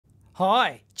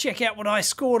Hi, check out what I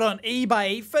scored on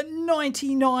eBay for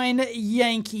 99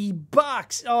 Yankee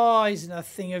bucks. Oh, isn't a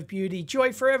thing of beauty.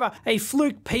 Joy forever. A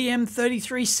Fluke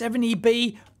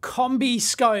PM3370B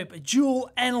Combiscope, dual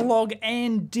analog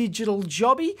and digital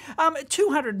jobby.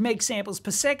 200 meg samples per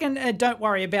second. Don't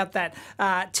worry about that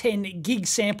 10 gig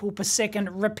sample per second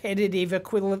repetitive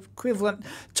equivalent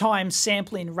time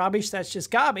sampling rubbish. That's just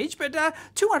garbage. But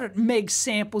 200 meg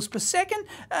samples per second,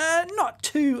 not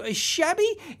too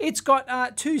shabby. It's got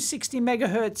 260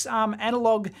 megahertz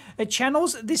analog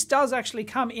channels. This does actually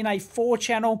come in a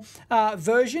 4-channel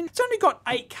version. It's only got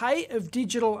 8K of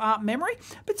digital memory,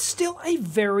 but still a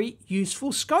very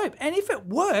useful scope. And if it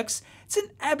works, it's an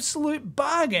absolute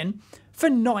bargain for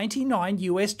 $99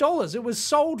 US. It was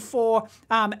sold for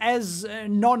as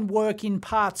non-working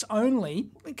parts only.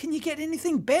 Can you get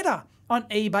anything better on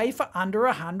eBay for under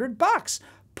 $100?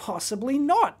 Possibly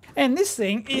not. And this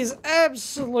thing is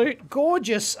absolute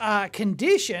gorgeous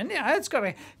condition. You know, it's got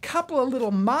a couple of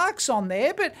little marks on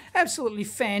there, but absolutely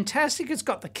fantastic. It's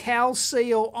got the cowl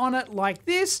seal on it like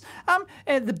this.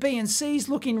 And the B&C's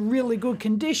look in really good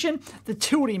condition. The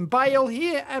tilting bail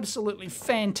here, absolutely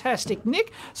fantastic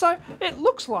nick. So it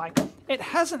looks like it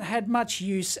hasn't had much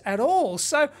use at all.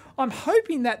 So I'm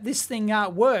hoping that this thing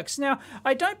works. Now,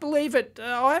 I don't believe it,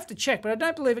 I'll have to check, but I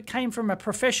don't believe it came from a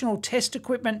professional test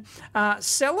equipment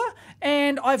seller.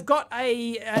 And I've got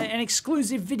an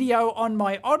exclusive video on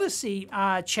my Odyssey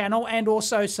channel, and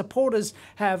also supporters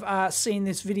have seen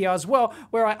this video as well,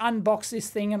 where I unbox this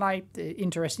thing, and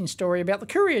interesting story about the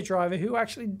courier driver who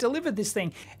actually delivered this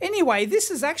thing. Anyway,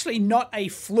 this is actually not a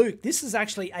Fluke. This is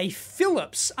actually a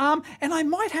Philips. And I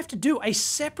might have to do a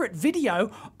separate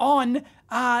video on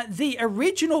the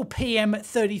original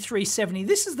PM3370.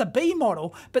 This is the B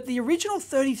model, but the original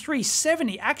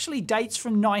 3370 actually dates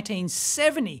from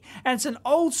 1970, and it's an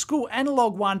old school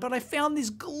analog one, but I found this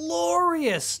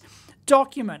glorious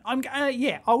document.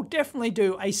 I'll definitely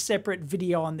do a separate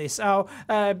video on this. I'll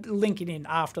link it in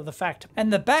after the fact.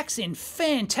 And the back's in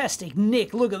fantastic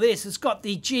nick. Look at this. It's got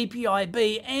the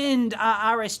GPIB and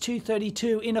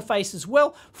RS-232 interface as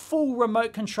well. Full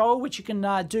remote control, which you can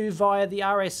do via the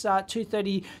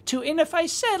RS-232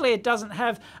 interface. Sadly, it doesn't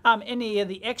have any of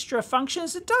the extra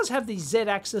functions. It does have the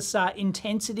Z-axis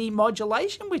intensity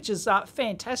modulation, which is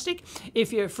fantastic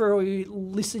if you're for a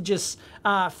litigious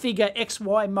figure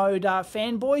XY mode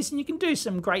fanboys, and you can do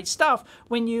some great stuff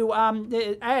when you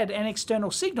add an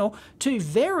external signal to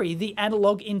vary the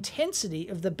analog intensity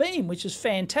of the beam, which is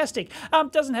fantastic.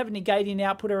 Doesn't have any gating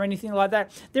output or anything like that.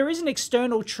 There is an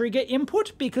external trigger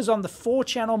input, because on the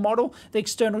 4-channel model, the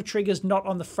external trigger is not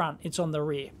on the front, it's on the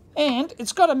rear. And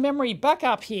it's got a memory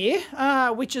backup here,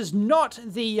 which is not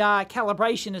the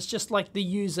calibration. It's just like the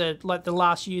user, like the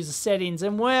last user settings.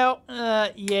 And well,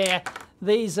 yeah,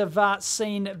 these have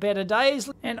seen better days.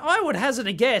 And I would hazard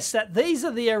a guess that these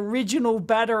are the original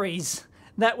batteries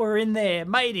that were in there,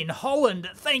 made in Holland.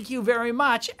 Thank you very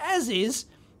much, as is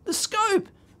the scope.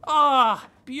 Ah,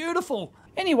 beautiful.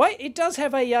 Anyway, it does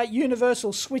have a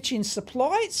universal switch-in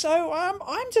supply, so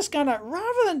I'm just going to,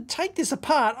 rather than take this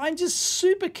apart, I'm just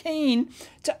super keen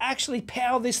to actually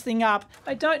power this thing up.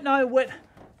 I don't know what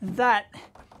that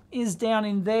is down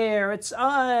in there. It's,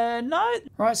 no.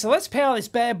 Right, so let's power this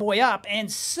bad boy up and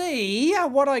see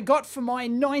what I got for my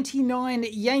 99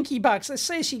 Yankee bucks. Let's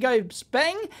see if she goes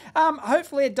bang.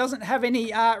 Hopefully it doesn't have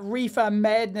any reefer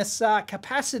madness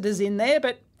capacitors in there,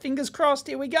 but fingers crossed,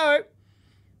 here we go.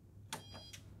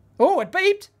 Oh, it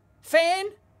beeped. Fan.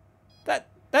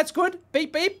 That's good.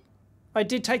 Beep, beep. I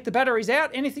did take the batteries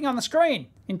out. Anything on the screen?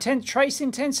 Trace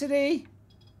intensity.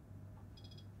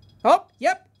 Oh,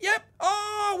 yep.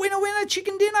 Oh, winner,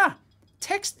 chicken dinner.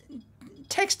 Text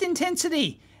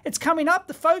intensity. It's coming up.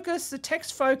 The focus, the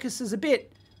text focus is a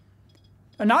bit.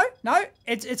 No,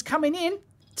 it's coming in.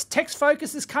 Text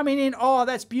focus is coming in. Oh,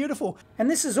 that's beautiful. And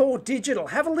this is all digital.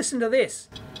 Have a listen to this.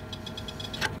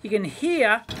 You can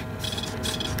hear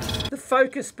the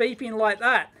focus beeping like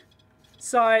that.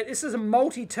 So this is a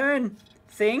multi-turn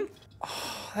thing.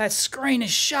 Oh, that screen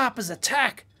is sharp as a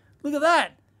tack. Look at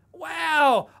that.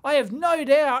 Wow. I have no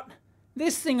doubt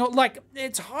this thing, like,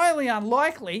 it's highly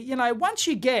unlikely, you know, once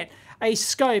you get a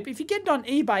scope, if you get it on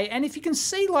eBay, and if you can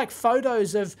see like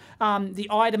photos of the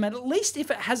item, and at least if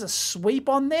it has a sweep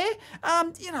on there,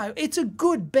 you know, it's a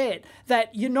good bet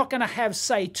that you're not going to have,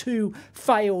 say, 2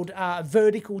 failed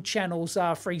vertical channels,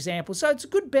 for example. So it's a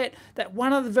good bet that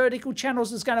one of the vertical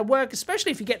channels is going to work,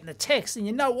 especially if you're getting the text and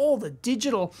you know all the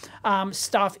digital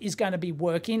stuff is going to be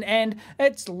working, and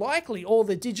it's likely all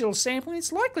the digital sampling,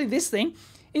 it's likely this thing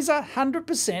is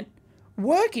 100%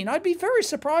 working. I'd be very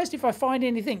surprised if I find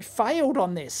anything failed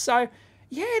on this. So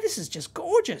yeah, this is just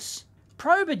gorgeous.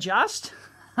 probe adjust.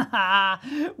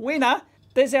 Winner.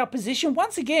 There's our position.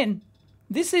 Once again,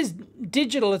 this is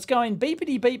digital. It's going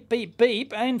beepity beep beep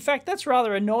beep. And in fact, that's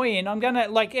rather annoying. I'm going to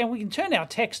like, and we can turn our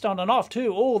text on and off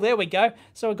too. Oh, there we go.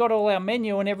 So we've got all our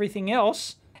menu and everything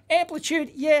else.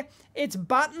 Amplitude, yeah, it's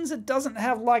buttons. It doesn't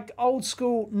have like old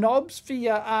school knobs for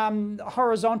your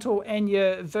horizontal and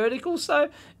your vertical. So,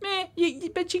 meh,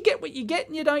 but you get what you get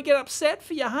and you don't get upset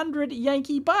for your 100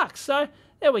 Yankee bucks. So,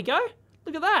 there we go.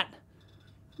 Look at that.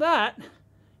 That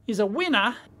is a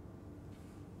winner.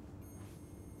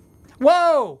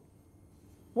 Whoa!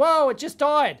 Whoa, it just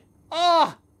died.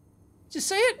 Oh! Did you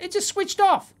see it? It just switched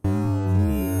off.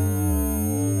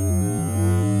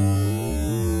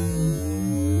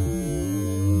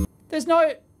 There's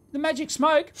no... the magic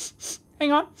smoke.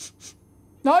 Hang on.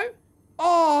 No?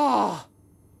 Oh!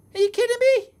 Are you kidding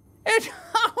me?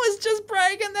 I was just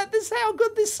bragging that this is how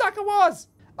good this sucker was.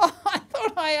 Oh, I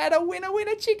thought I had a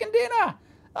winner chicken dinner.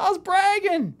 I was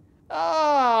bragging.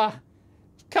 Ah...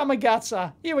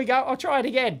 Kamagutsa. Here we go. I'll try it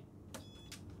again.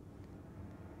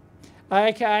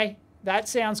 Okay, that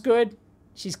sounds good.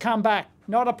 She's come back.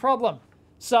 Not a problem.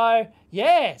 So,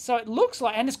 yeah. So it looks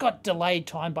like... and it's got delayed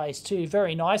time base too.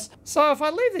 Very nice. So if I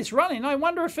leave this running, I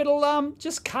wonder if it'll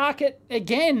just cark it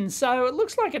again. So it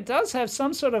looks like it does have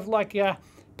some sort of like a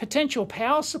potential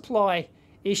power supply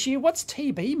issue. What's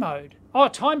TB mode? Oh,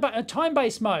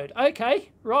 time-based mode.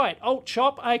 Okay, right. Alt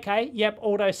chop. Okay, yep.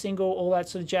 Auto single, all that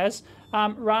sort of jazz.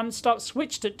 Run, stop,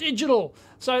 switch to digital.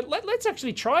 So let's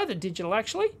actually try the digital,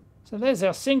 actually. So there's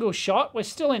our single shot. We're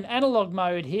still in analog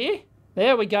mode here.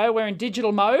 There we go. We're in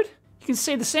digital mode. You can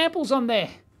see the samples on there.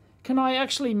 Can I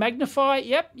actually magnify?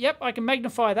 Yep, I can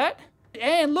magnify that.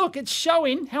 And look, it's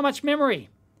showing how much memory.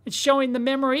 It's showing the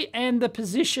memory and the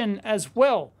position as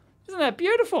well. Isn't that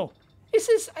beautiful? This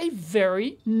is a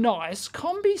very nice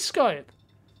Combiscope.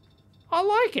 I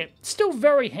like it. Still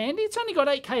very handy. It's only got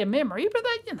 8K of memory, but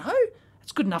that, you know,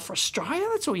 it's good enough for Australia.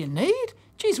 That's all you need.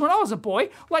 Geez, when I was a boy,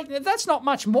 like, that's not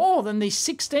much more than the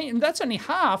 16, that's only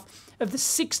half of the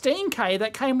 16K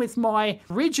that came with my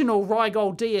original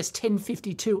Rygold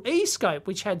DS1052E scope,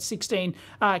 which had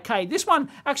 16K. This one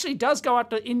actually does go up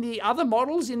to, in the other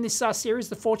models in this series,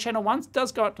 the 4-channel ones,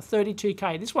 does go up to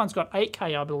 32K. This one's got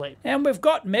 8K, I believe. And we've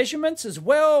got measurements as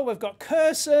well. We've got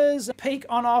cursors, peak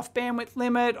on-off, bandwidth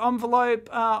limit, envelope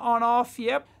on-off.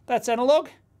 Yep, that's analog.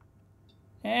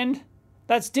 And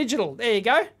that's digital. There you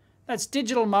go. That's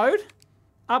digital mode,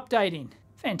 updating.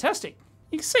 Fantastic.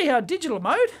 You can see how digital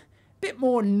mode, a bit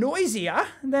more noisier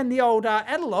than the old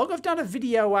analog. I've done a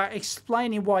video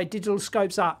explaining why digital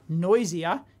scopes are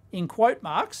noisier, in quote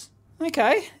marks.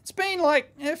 Okay, it's been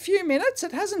like a few minutes.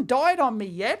 It hasn't died on me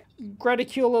yet.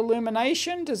 Graticule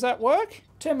illumination, does that work?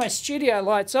 Turn my studio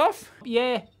lights off.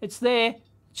 Yeah, it's there.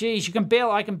 Geez,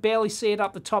 I can barely see it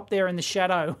up the top there in the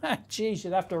shadow. Geez,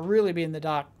 you'd have to really be in the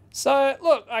dark. So,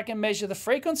 look, I can measure the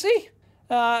frequency,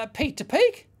 peak to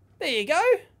peak. There you go,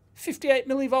 58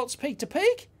 millivolts peak to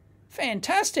peak.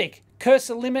 Fantastic.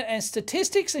 Cursor limit and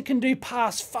statistics. It can do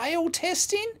pass-fail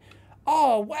testing.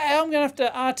 Oh, wow, I'm going to have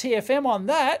to RTFM on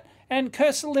that. And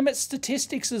cursor limit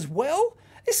statistics as well.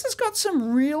 This has got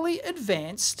some really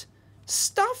advanced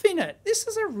stuff in it. This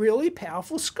is a really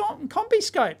powerful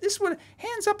Combiscope. This would,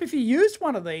 hands up if you used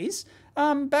one of these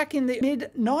back in the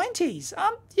mid-90s.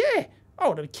 Yeah. I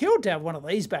would have killed to have one of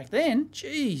these back then.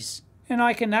 Jeez. And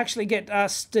I can actually get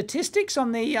statistics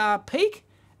on the peak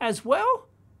as well.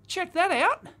 Check that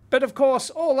out. But of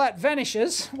course, all that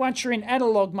vanishes once you're in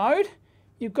analog mode.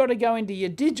 You've got to go into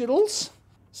your digitals.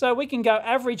 So we can go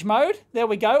average mode. There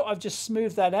we go. I've just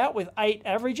smoothed that out with 8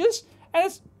 averages. And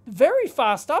it's very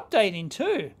fast updating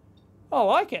too. I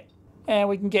like it. And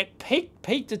we can get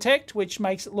peak detect, which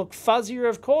makes it look fuzzier,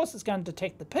 of course. It's going to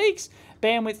detect the peaks.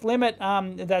 Bandwidth limit,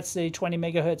 that's the 20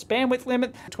 megahertz bandwidth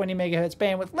limit. 20 megahertz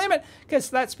bandwidth limit,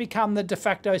 because that's become the de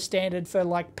facto standard for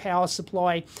like power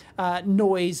supply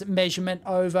noise measurement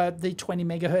over the 20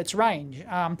 megahertz range.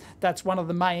 That's one of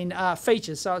the main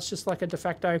features. So it's just like a de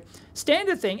facto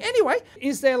standard thing. Anyway,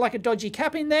 is there like a dodgy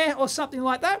cap in there or something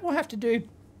like that? We'll have to do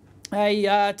a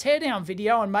teardown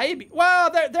video and maybe...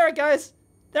 Well, there it goes.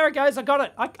 There it goes, I got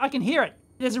it. I can hear it.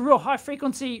 There's a real high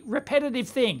frequency repetitive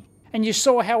thing. And you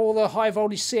saw how all the high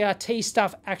voltage CRT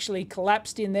stuff actually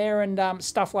collapsed in there and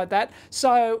stuff like that.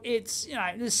 So it's, you know,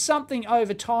 there's something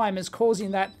over time is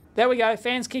causing that. There we go,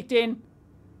 fans kicked in.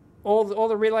 All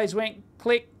the relays went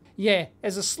click. Yeah,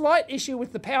 there's a slight issue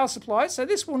with the power supply. So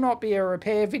this will not be a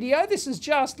repair video. This is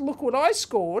just, look what I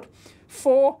scored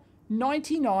for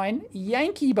 99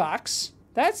 Yankee bucks.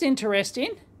 That's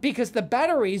interesting, because the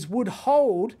batteries would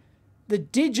hold the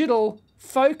digital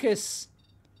focus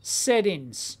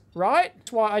settings, right?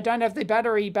 That's why I don't have the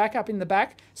battery backup in the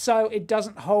back, so it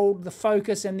doesn't hold the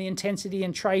focus and the intensity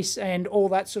and trace and all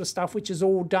that sort of stuff, which is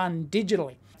all done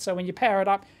digitally. So when you power it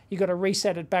up, you've got to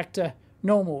reset it back to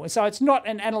normal. So it's not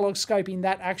an analog scope in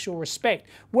that actual respect.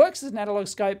 Works as an analog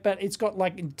scope, but it's got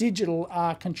like digital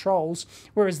controls,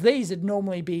 whereas these would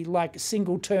normally be like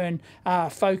single turn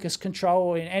focus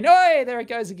control. And oh, there it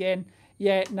goes again.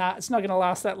 Yeah, nah, it's not going to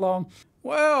last that long.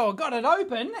 Well, got it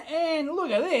open, and look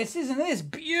at this. Isn't this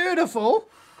beautiful?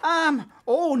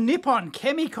 All Nippon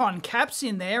Chemicon caps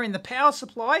in there in the power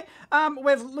supply.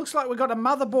 Looks like we've got a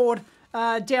motherboard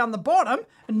down the bottom.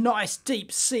 A nice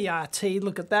deep CRT.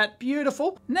 Look at that.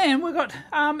 Beautiful. And then we've got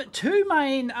two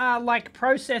main like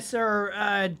processor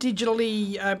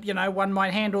digitally, you know, one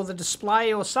might handle the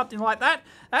display or something like that.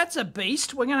 That's a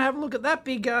beast. We're going to have a look at that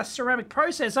big ceramic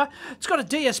processor. It's got a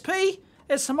DSP.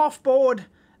 There's some off-board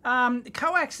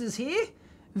coaxes here.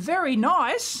 Very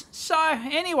nice. So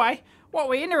anyway, what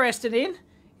we're interested in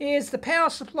is the power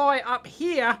supply up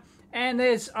here, and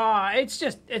there's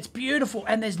it's beautiful,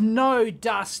 and there's no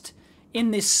dust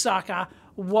in this sucker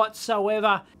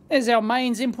whatsoever. There's our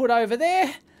mains input over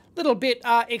there, little bit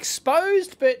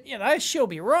exposed, but you know, she'll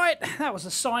be right. That was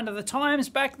a sign of the times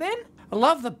back then. I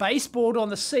love the baseboard on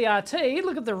the CRT.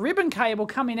 Look at the ribbon cable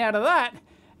coming out of that,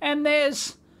 and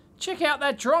there's, check out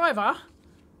that driver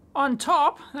on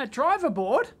top, that driver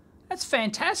board. That's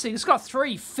fantastic. It's got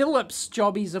 3 Philips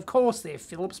jobbies, of course. They're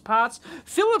Philips parts.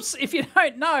 Philips, if you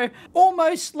don't know,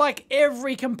 almost like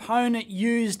every component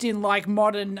used in like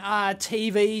modern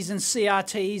TVs and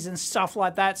CRTs and stuff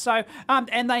like that. So,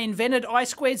 and they invented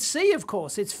I2C, of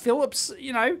course. It's Philips,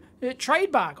 you know,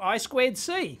 trademark,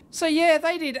 I2C. So yeah,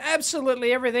 they did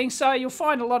absolutely everything. So you'll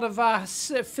find a lot of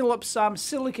Philips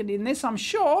silicon in this, I'm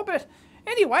sure, but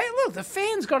anyway, look, the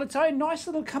fan's got its own nice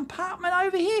little compartment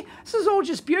over here. This is all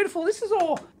just beautiful. This is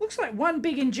all, looks like one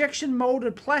big injection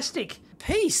molded plastic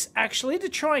piece, actually, to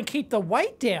try and keep the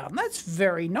weight down. That's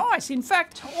very nice. In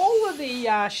fact, all of the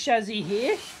chassis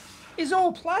here is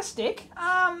all plastic.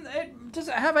 Does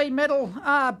it have a metal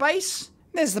base?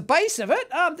 There's the base of it.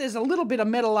 There's a little bit of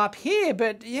metal up here,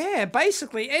 but yeah,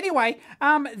 basically. Anyway,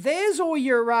 there's all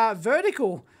your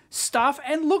vertical stuff,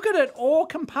 and look at it, all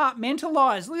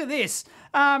compartmentalized. Look at this.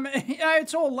 You know,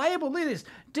 it's all labeled. Look at this.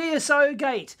 DSO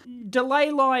gate,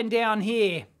 delay line down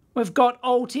here. We've got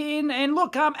alt in, and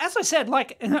look, as I said,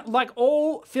 like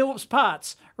all Philips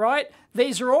parts, right?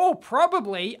 These are all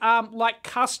probably like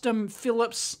custom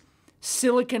Philips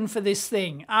silicon for this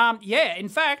thing. Yeah, in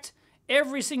fact,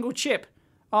 every single chip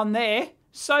on there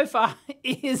so far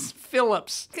is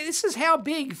Philips. This is how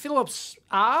big Philips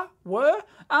were.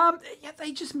 Yeah,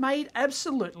 they just made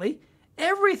absolutely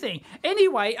everything.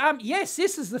 Anyway, yes,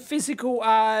 this is the physical,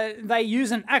 they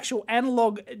use an actual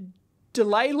analog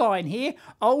delay line here,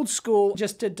 old school,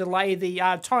 just to delay the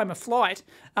time of flight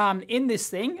in this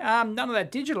thing. None of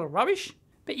that digital rubbish.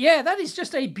 But yeah, that is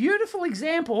just a beautiful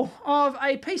example of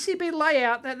a PCB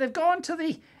layout that they've gone to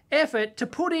the effort to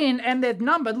put in, and they've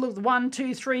numbered, look, 1,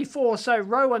 2, 3, 4, so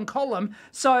row and column.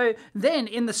 So then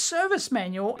in the service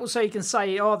manual, so you can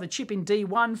say, oh, the chip in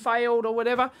D1 failed or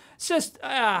whatever. It's just,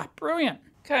 brilliant.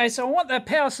 Okay, so I want that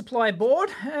power supply board.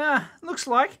 Looks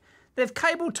like they've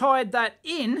cable tied that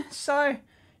in, so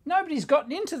nobody's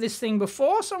gotten into this thing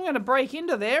before, so I'm going to break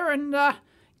into there and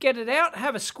get it out,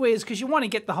 have a squeeze, because you want to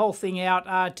get the whole thing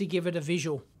out to give it a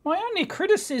visual. My only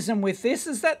criticism with this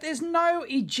is that there's no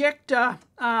ejector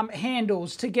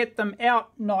handles to get them out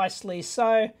nicely.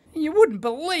 So you wouldn't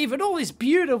believe it, all this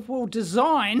beautiful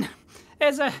design.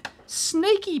 There's a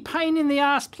sneaky pain in the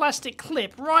ass plastic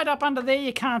clip right up under there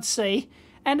you can't see.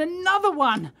 And another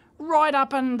one right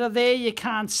up under there you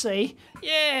can't see.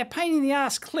 Yeah, pain in the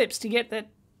ass clips to get that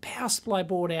power supply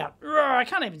board out. I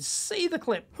can't even see the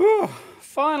clip. Whew.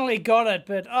 Finally got it,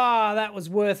 but that was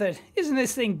worth it. Isn't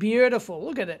this thing beautiful?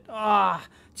 Look at it.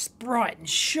 It's bright and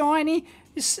shiny.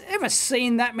 You ever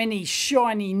seen that many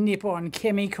shiny Nippon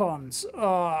Chemicons?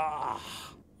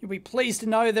 You'll be pleased to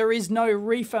know there is no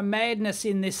reefer madness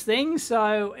in this thing,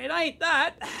 so it ain't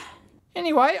that.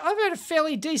 Anyway, I've had a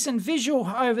fairly decent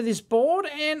visual over this board,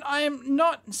 and I am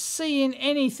not seeing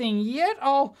anything yet.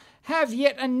 I'll have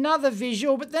yet another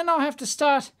visual, but then I'll have to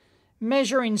start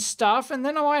measuring stuff, and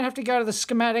then I might have to go to the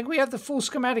schematic. We have the full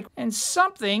schematic, and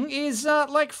something is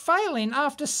like failing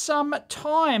after some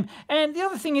time. And the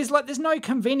other thing is, like, there's no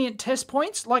convenient test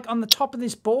points like on the top of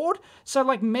this board, so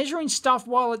like measuring stuff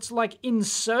while it's like in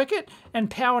circuit and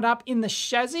powered up in the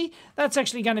chassis, that's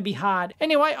actually going to be hard.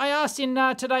 Anyway, I asked in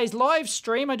today's live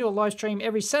stream, I do a live stream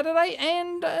every Saturday,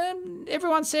 and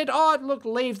everyone said, oh look,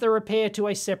 leave the repair to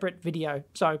a separate video,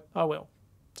 so I will.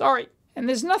 Sorry. And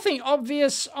there's nothing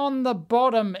obvious on the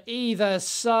bottom either,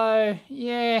 so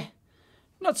yeah,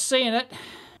 not seeing it.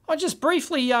 I'll just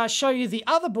briefly show you the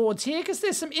other boards here because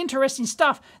there's some interesting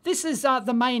stuff. This is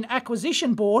the main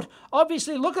acquisition board.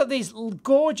 Obviously, look at these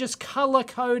gorgeous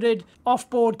color-coded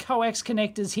off-board coax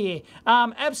connectors here.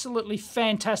 Absolutely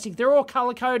fantastic. They're all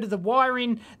color-coded. The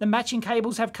wiring, the matching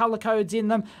cables have color codes in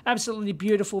them. Absolutely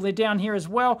beautiful. They're down here as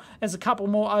well. There's a couple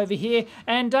more over here.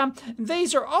 And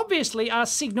these are obviously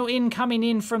signal in coming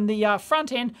in from the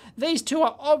front end. These two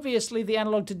are obviously the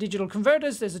analog to digital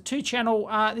converters. There's a two-channel,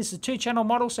 this is a two-channel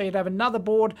model, so you'd have another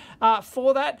board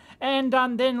for that. And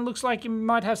then it looks like you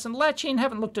might have some latch-in.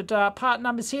 Haven't looked at part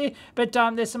numbers here, but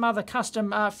there's some other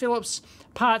custom Phillips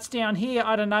parts down here.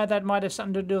 I don't know, that might have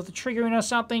something to do with the triggering or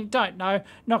something. Don't know.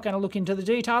 Not going to look into the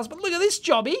details. But look at this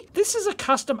jobby. This is a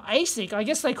custom ASIC. I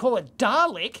guess they call it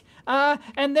Dalek.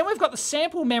 And then we've got the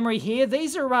sample memory here.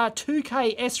 These are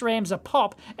 2K SRAMs a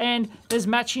pop, and there's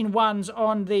matching ones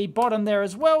on the bottom there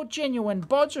as well. Genuine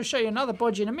bodge. I'll show you another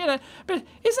bodge in a minute. But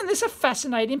isn't this a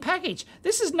fascinating package?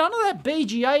 This is none of that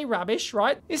BGA rubbish,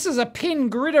 right? This is a pin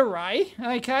grid array.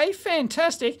 Okay,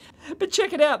 fantastic. But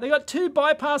check it out. They got two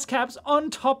bypass caps on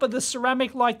top of the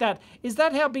ceramic like that. Is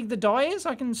that how big the die is?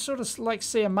 I can sort of like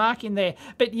see a mark in there.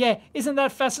 But yeah, isn't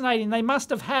that fascinating? They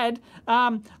must have had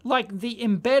like the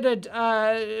embedded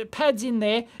pads in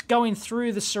there going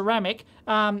through the ceramic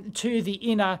to the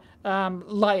inner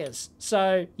layers.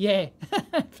 So yeah,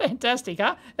 fantastic,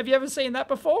 huh? Have you ever seen that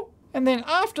before? And then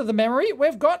after the memory,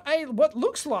 we've got what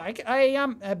looks like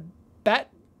a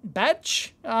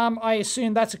batch. I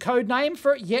assume that's a code name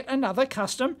for yet another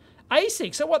custom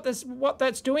ASIC. So what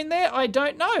that's doing there, I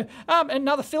don't know.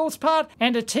 Another Phillips part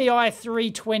and a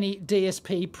TI-320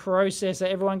 DSP processor.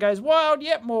 Everyone goes wild.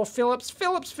 Yep, more Phillips,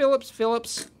 Phillips, Phillips,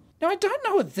 Phillips. Now, I don't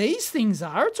know what these things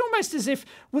are. It's almost as if,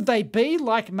 would they be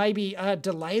like maybe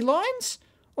delay lines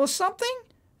or something?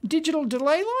 Digital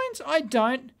delay lines? I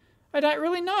don't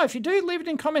really know. If you do, leave it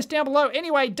in comments down below.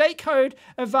 Anyway, date code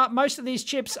of most of these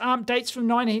chips dates from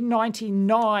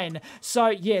 1999. So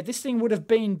yeah, this thing would have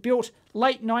been built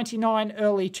late 99,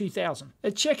 early 2000.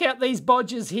 Check out these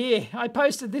bodges here. I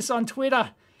posted this on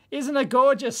Twitter. Isn't it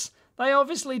gorgeous? They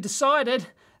obviously decided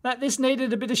that this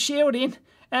needed a bit of shielding,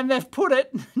 and they've put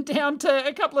it down to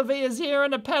a couple of ears here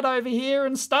and a pad over here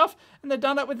and stuff, and they've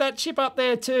done it with that chip up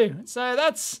there too. So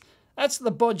that's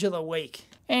the bodge of the week.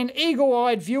 And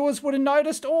eagle-eyed viewers would have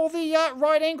noticed all the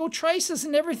right-angle traces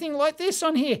and everything like this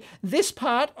on here. This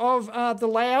part of the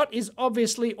layout is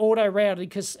obviously auto-routed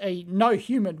because no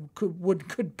human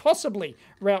could possibly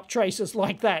route traces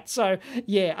like that. So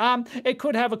yeah, it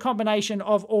could have a combination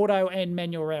of auto and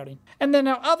manual routing. And then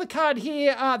our other card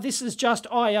here, this is just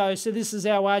I/O. So this is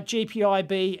our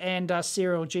GPIB and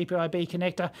serial GPIB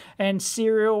connector and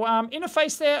serial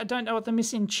interface there. I don't know what the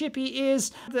missing chippy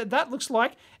is. That looks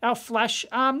like our flash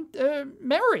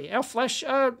memory, our flash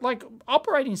like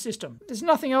operating system. There's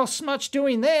nothing else much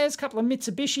doing there. There's a couple of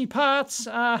Mitsubishi parts.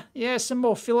 Yeah, some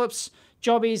more Phillips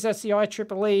jobbies. That's the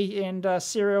IEEE and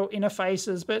serial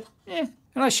interfaces, but yeah.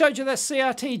 And I showed you that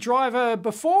CRT driver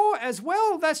before as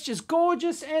well. That's just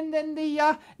gorgeous. And then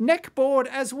the neck board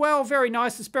as well. Very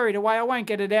nice. It's buried away. I won't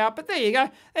get it out. But there you go.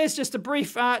 There's just a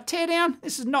brief teardown.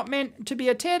 This is not meant to be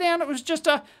a teardown. It was just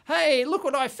a, hey, look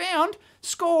what I found.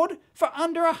 Scored for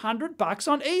under $100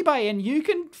 on eBay, and you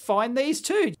can find these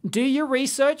too. Do your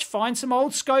research, find some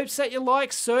old scopes that you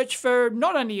like, search for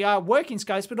not only working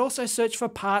scopes, but also search for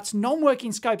parts,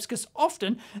 non-working scopes, because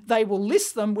often they will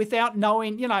list them without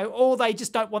knowing, you know, or they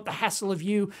just don't want the hassle of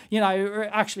you, you know,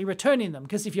 actually returning them,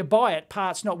 because if you buy it,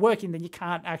 parts not working, then you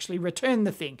can't actually return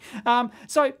the thing.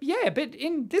 So yeah, but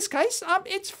in this case,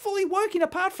 it's fully working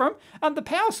apart from the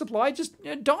power supply just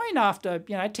dying after,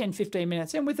 10-15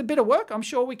 minutes, and with a bit of work, I'm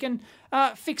sure we can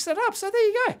fix that up. So there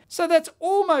you go. So that's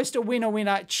almost a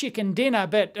winner chicken dinner.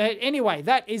 But anyway,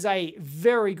 that is a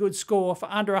very good score for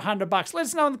under $100. Let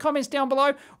us know in the comments down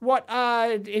below what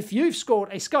if you've scored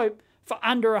a scope for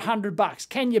under $100.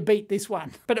 Can you beat this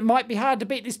one? But it might be hard to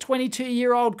beat this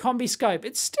 22-year-old Combiscope.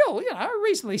 It's still, a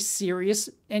reasonably serious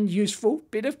and useful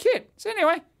bit of kit. So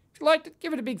anyway, if you liked it,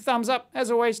 give it a big thumbs up. As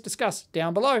always, discuss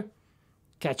down below.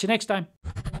 Catch you next time.